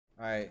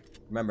Alright,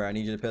 remember, I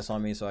need you to piss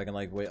on me so I can,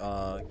 like, wait,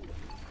 no,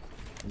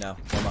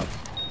 come up.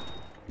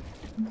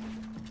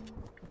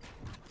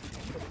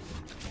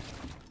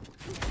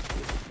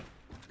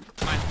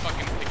 My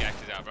fucking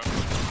pickaxe is out, bro.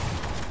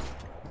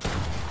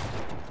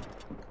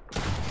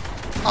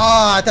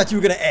 Ah, I thought you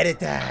were gonna edit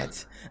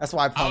that. That's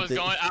why I pumped it.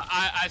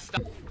 I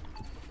stopped.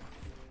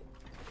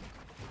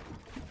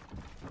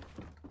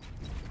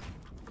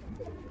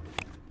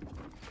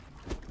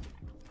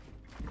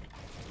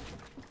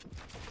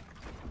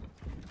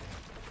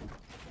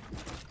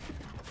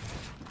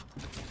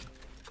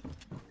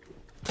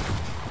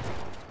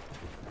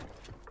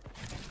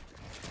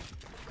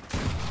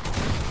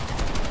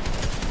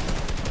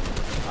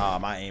 Oh,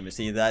 my aim is,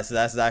 see, that's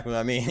exactly what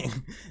I mean.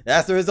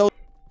 That's the result.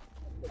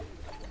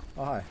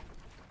 Oh, hi. I don't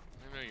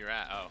know where you're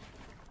at. Oh.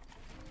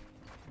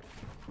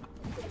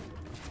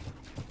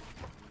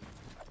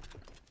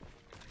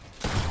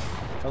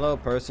 Hello,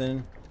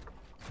 person.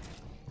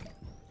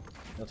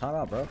 Yo, time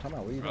out, bro. Time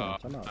out. What are you doing?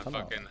 Time out. Time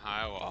out. Fucking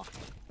high wall.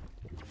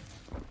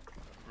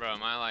 Bro,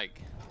 am I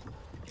like...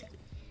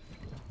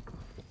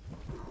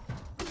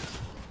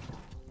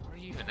 Where are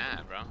you even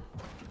at, bro?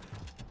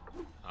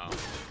 Oh.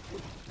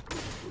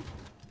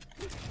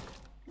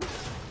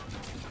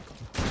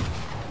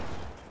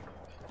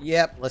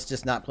 Yep, let's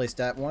just not place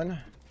that one.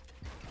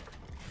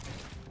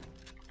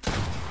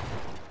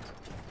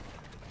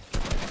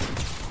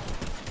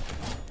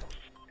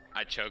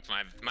 I choked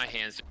my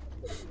hands.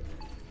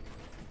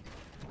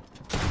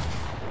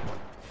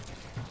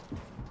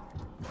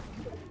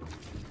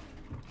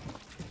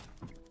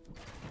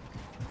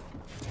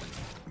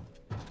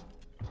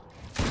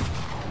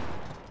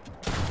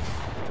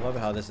 I love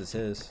how this is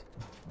his.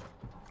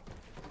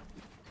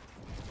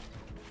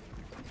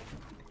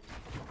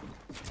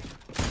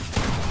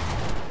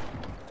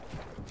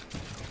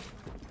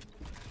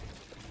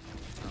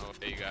 Oh,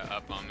 you got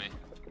up on me.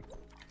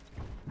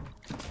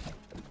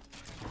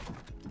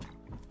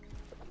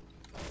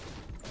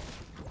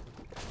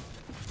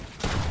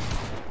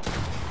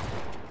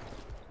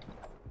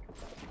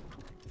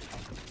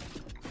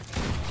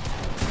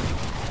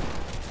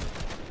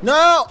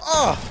 No!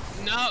 Oh!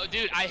 No,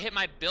 dude, I hit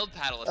my build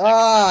paddle a second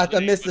Ah,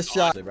 time. I missed the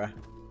shot. Bro.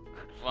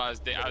 Well, I was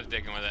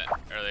digging with it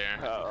earlier.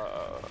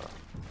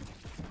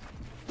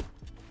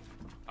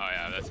 Oh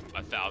yeah, that's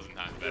 1,000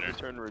 times better.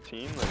 Return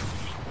routine, like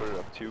just put it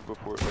up 2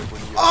 before, like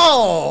when you.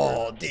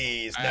 Oh,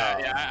 these no.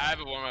 Yeah, I have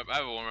a warm up. I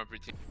have a warm up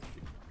routine.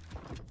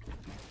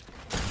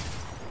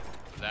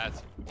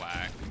 That's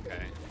whack.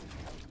 Okay.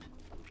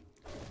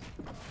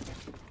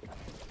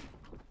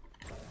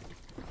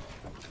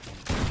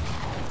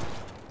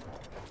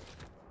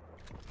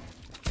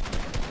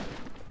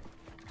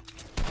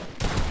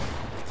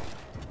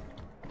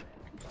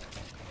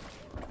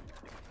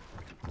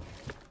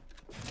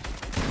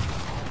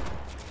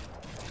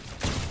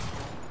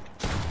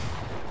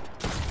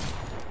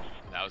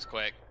 That was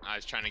quick. I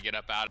was trying to get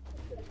up out.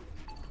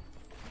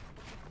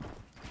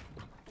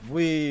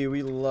 We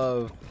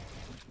love.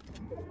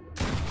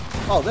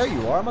 Oh, there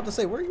you are. I'm about to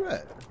say, where are you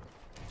at?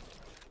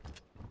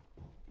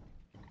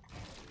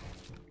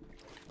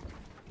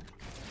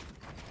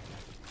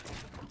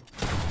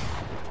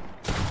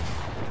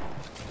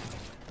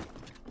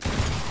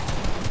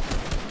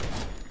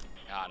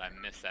 God, I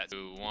missed that.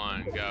 2,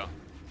 1, go.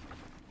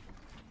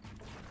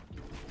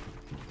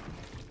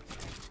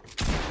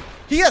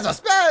 He has a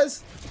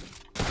spaz.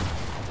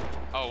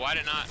 Oh, why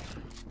did not?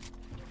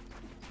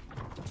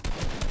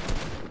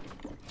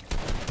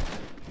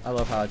 I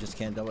love how I just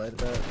can't double edit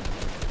that.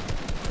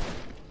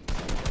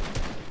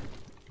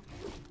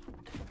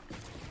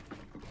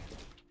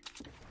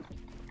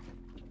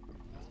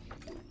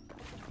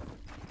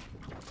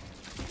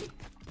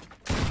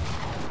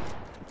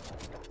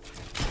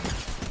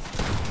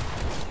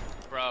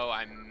 Bro,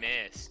 I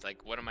missed.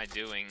 Like, what am I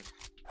doing?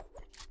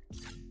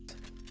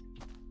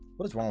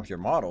 What is wrong with your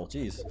model?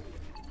 Jeez.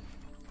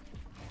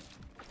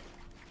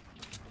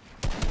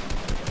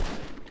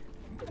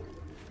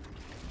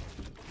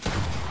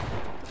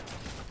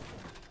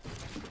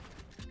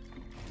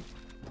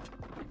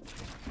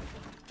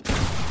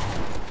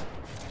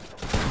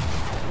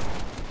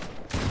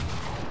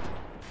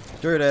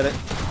 Dirt at it.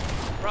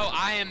 Bro,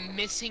 I am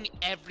missing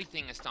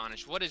everything,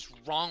 Astonish. What is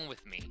wrong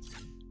with me?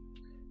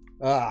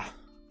 Ah.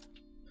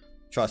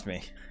 Trust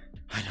me.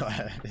 I know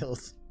how it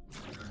feels.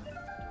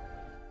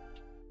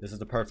 This is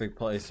the perfect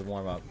place to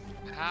warm up.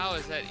 How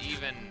is that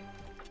even...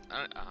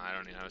 I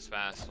don't even know. It's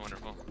fast.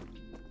 Wonderful.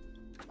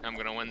 I'm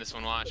going to win this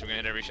one. Watch. I'm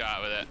going to hit every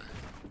shot with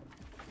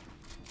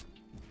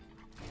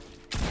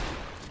it.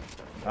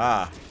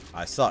 Ah.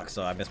 I suck,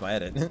 so I missed my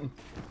edit.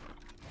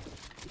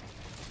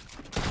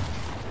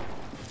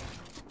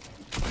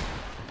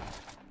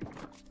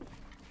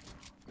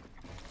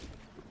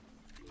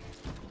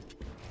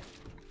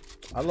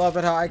 I love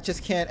it how I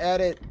just can't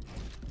edit.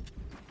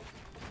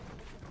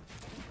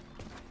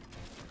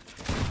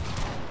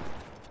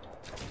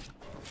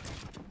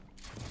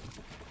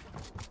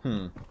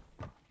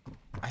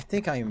 I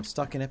think I am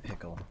stuck in a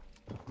pickle.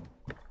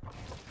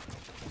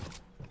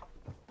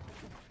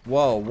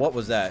 Whoa, what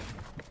was that?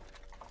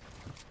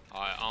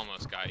 I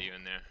almost got you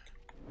in there.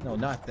 No,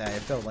 not that.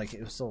 It felt like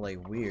it was so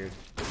like weird.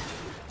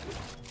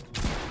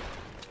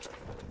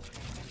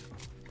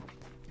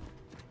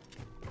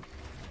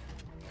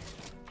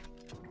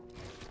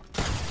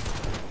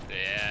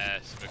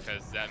 Yes,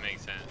 because that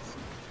makes sense.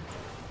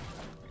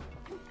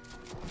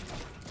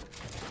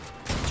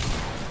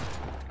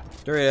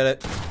 Dirty at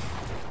it.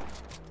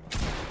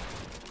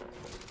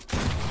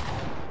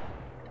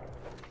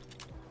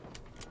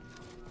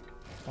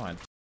 Fine.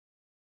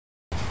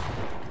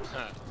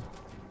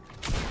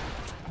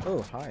 Oh,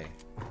 hi.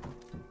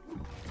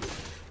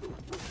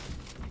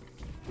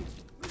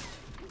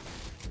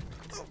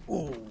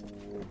 Oh.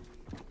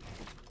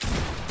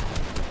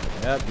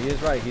 Yep, he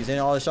is right. He's in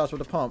all his shots with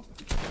the pump.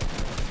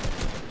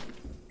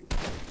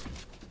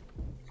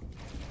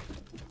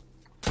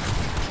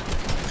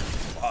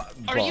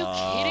 Are you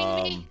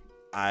kidding me?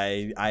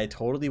 I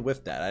totally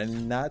whiffed that. I did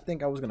not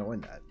think I was gonna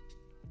win that.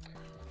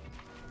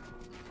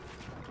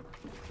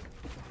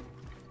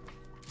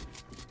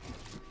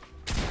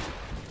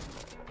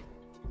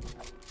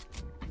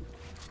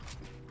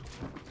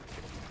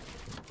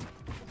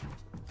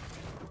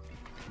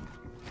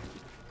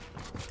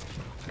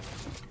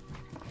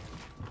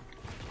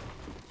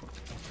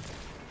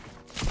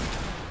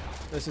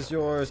 This is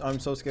yours. I'm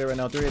so scared right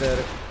now. 3 at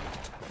it.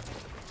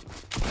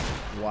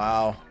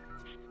 Wow.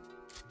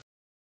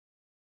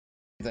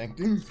 Thank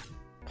you.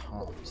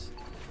 Pumps.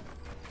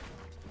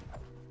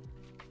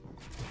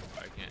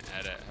 I can't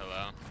edit.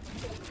 Hello.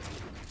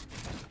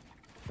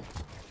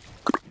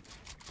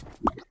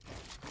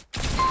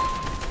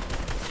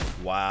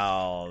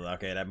 Wow.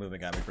 Okay, that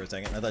movement got me for a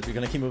second. I thought you were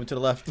gonna keep moving to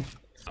the left.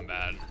 I'm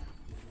bad. I'm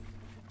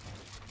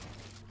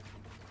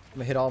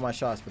gonna hit all my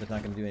shots, but it's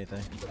not gonna do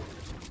anything.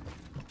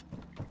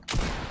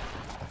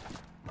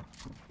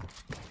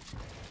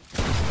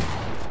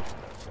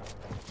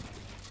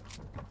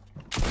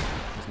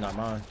 It's not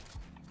mine.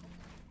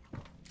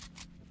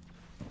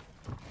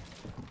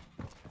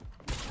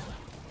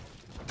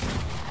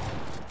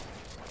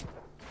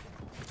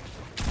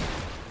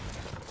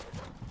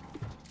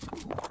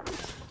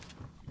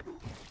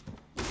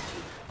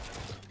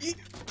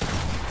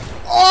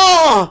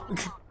 Oh!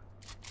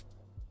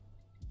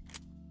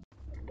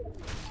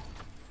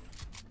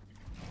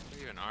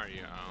 Where even are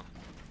you? Oh.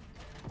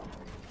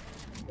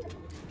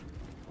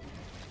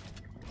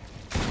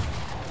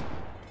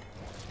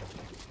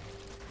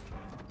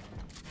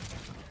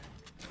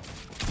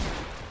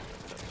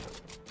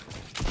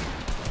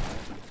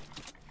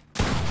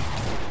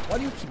 Why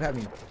do you keep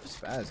having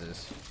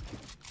spazzes?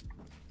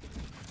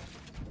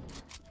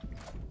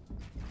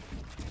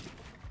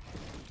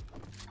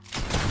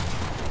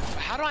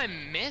 How do I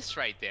miss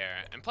right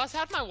there? And plus,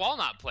 how'd my wall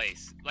not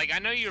place? Like, I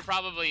know you're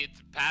probably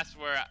past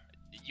where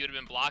you'd have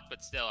been blocked,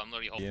 but still, I'm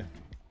literally holding. Yeah.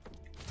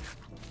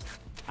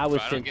 I was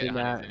Bro, I don't get sensing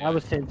how that. this I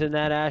was anyway. sensing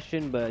that,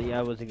 Ashton, but yeah,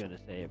 I wasn't gonna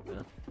say it,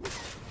 man.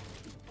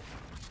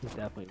 He's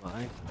definitely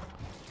lying.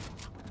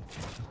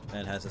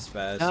 Man has a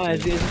spaz. Nah,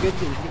 it's too. good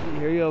to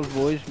hear your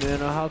voice,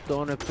 man. I hopped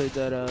on and played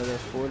that that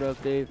Ford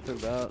update for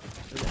about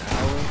an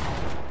hour.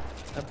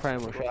 That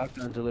primal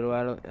shotgun's a little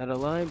out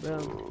of line, bro.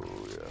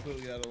 Oh,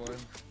 yeah.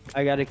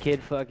 I got a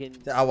kid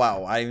fucking. Oh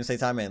wow, I didn't even say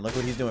time in. Look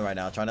what he's doing right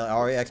now, trying to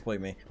already exploit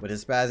me with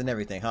his spaz and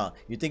everything, huh?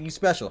 You think you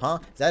special, huh?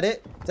 Is that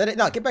it? Is that it?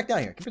 No, get back down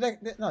here. Get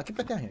back. No, get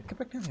back down here. Get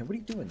back down here. What are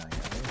you doing now?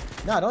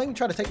 Nah, don't even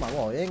try to take my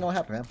wall. It ain't gonna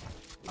happen, man.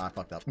 Ah, I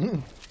fucked up.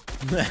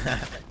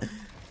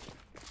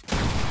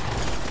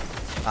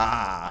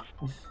 Ah.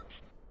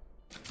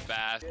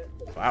 Fast.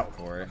 Wow,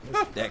 Corey.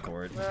 Dead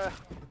Corey. I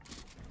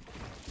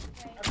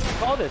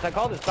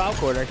called this foul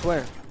cord, I swear.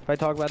 If I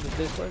talk about this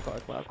Discord, call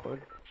it foul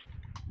cord.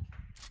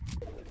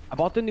 I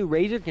bought the new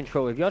Razor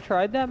controller. Have y'all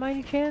tried that, by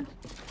any chance?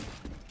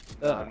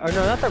 Or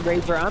no, not the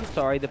Razor. I'm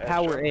sorry, the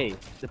Power A.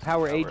 The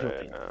Power A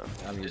joint.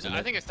 I'm using I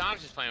it. think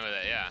Astonish is playing with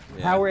it, yeah.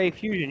 Yeah. Power A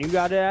Fusion. You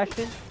got it,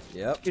 Ashton?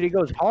 Yep. Dude, it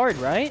goes hard,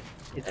 right?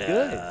 It's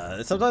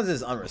good. Sometimes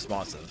it's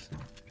unresponsive.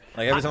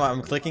 Like every time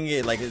I'm clicking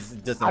it, like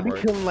it doesn't I've been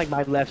work. feeling like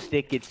my left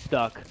stick gets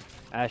stuck,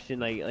 Ashton.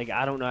 Like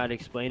I don't know how to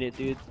explain it,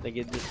 dude. Like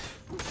it just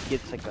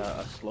gets like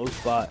a slow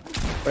spot.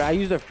 But I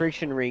use a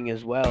friction ring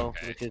as well,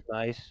 which is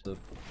nice.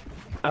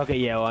 Okay,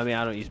 yeah. Well, I mean,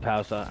 I don't use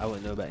POW, so I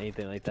wouldn't know about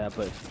anything like that.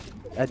 But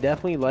I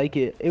definitely like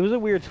it. It was a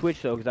weird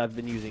switch though, because I've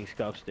been using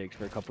scuff sticks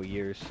for a couple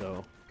years.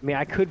 So I mean,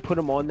 I could put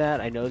them on that.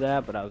 I know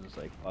that, but I was just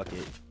like, fuck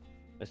it.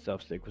 My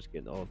scuff stick was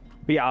getting old.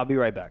 But yeah, I'll be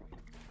right back.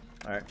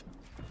 All right.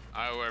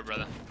 Alright, where,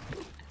 brother?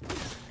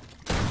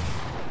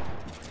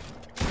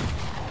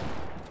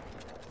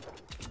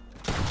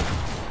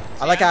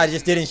 I like how I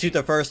just didn't shoot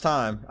the first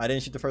time. I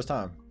didn't shoot the first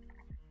time.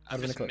 I'm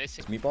I've been just click.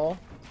 missing. Meatball?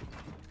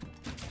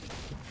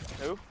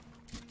 Who?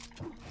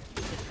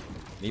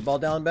 Meatball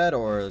down bad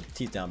or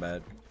teeth down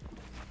bad?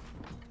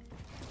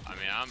 I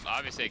mean, I'm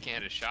obviously I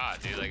can't hit a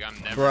shot, dude. Like,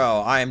 I'm never.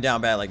 Bro, I am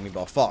down bad like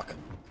Meatball. Fuck.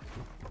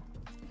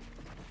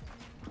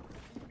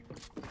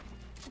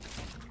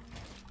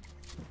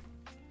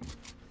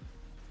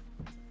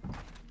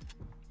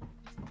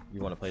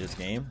 You want to play this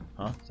game?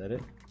 Huh? Is that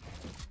it?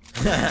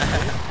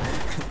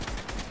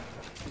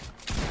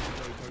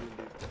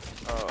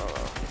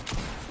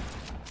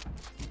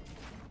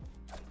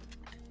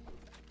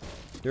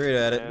 You're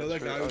at it. You know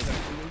that guy was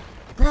texting me?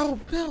 Bro,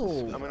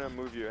 Bill. I'm gonna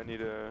move you. I need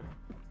to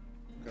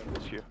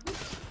miss you.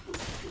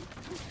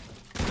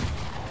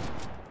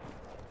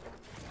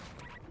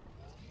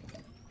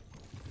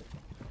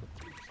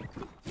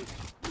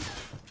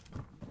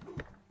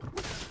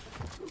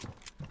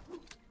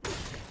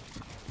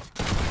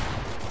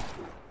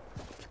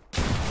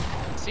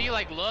 See,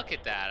 like, look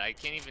at that. I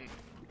can't even.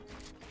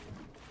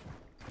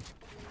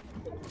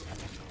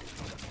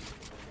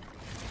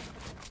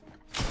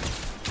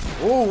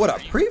 Oh, what a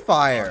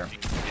pre-fire.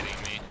 Kidding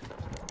me?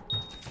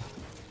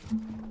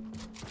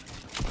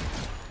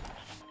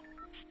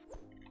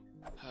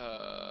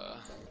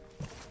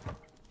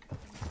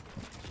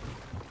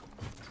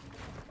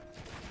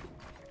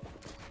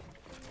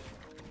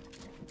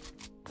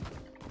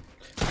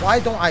 Why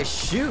don't I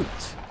shoot?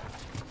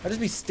 I just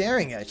be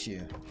staring at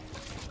you.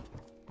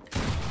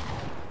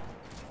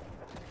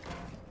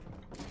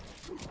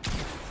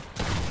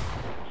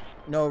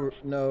 No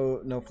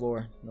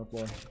floor. No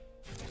floor.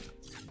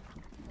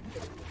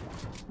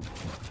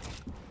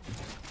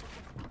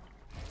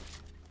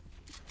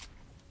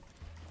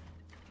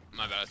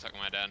 My bad, I was talking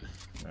to my dad.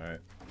 Alright.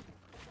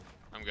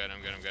 I'm good,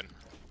 I'm good, I'm good.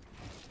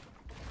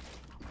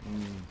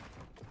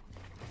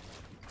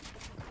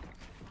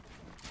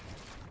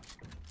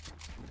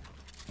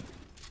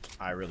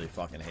 I really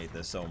fucking hate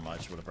this so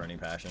much with a burning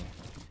passion.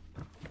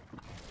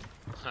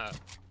 Huh.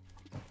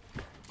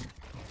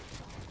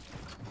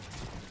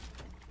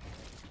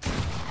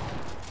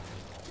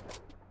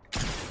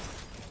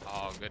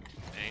 Oh, good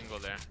angle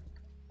there.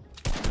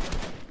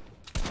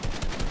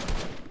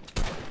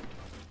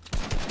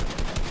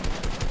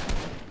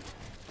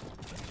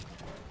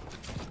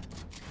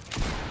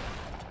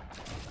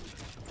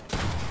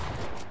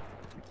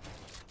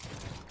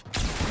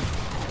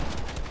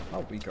 How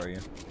weak are you?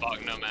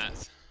 Fuck, no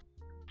mats.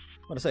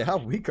 I want to say, how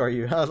weak are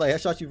you? I was like, I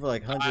shot you for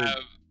like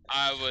 100.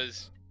 I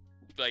was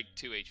like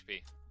 2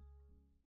 HP.